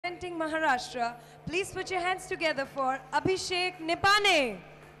Representing Maharashtra, please put your hands together for Abhishek Nipane.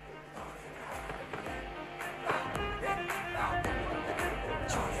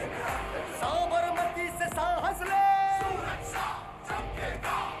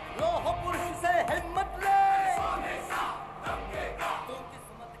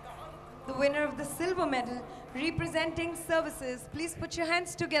 The winner of the silver medal, representing services, please put your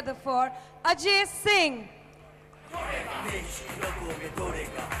hands together for Ajay Singh.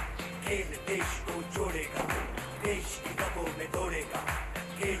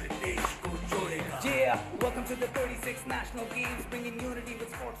 Yeah, welcome to the 36th National Games, bringing unity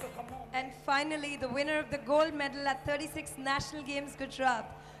with sports, so come on. And finally, the winner of the gold medal at 36th National Games Gujarat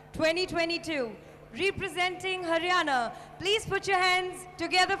 2022, representing Haryana, please put your hands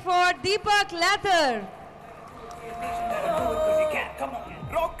together for Deepak Lathar.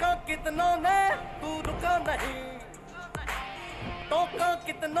 रोका कितनों ने तू रुका नहीं टोका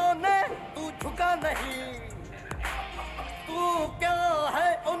कितनों ने तू झुका नहीं तू क्या है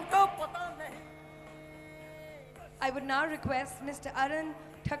उनको पता नहीं I would now request Mr. Arun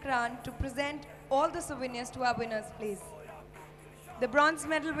Thakran to present all the souvenirs to our winners, please. The bronze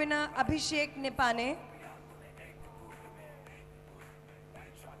medal winner, Abhishek Nipane.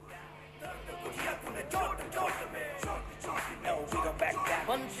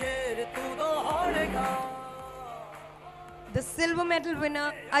 The silver medal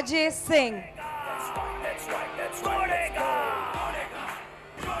winner, Ajay Singh.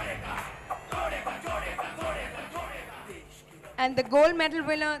 And the gold medal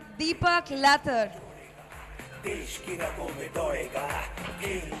winner, Deepak Lathar.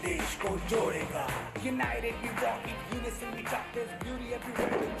 United we walk in unison, we talk, there's beauty everywhere,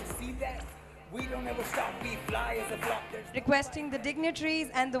 don't you see that? We don't ever stop, we fly as a flock. Requesting the dignitaries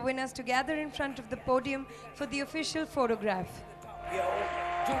and the winners to gather in front of the podium for the official photograph. Yo,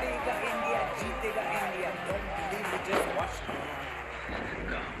 judega India, jeetega India, don't believe it, just watch.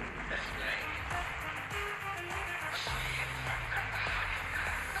 Go, that's right.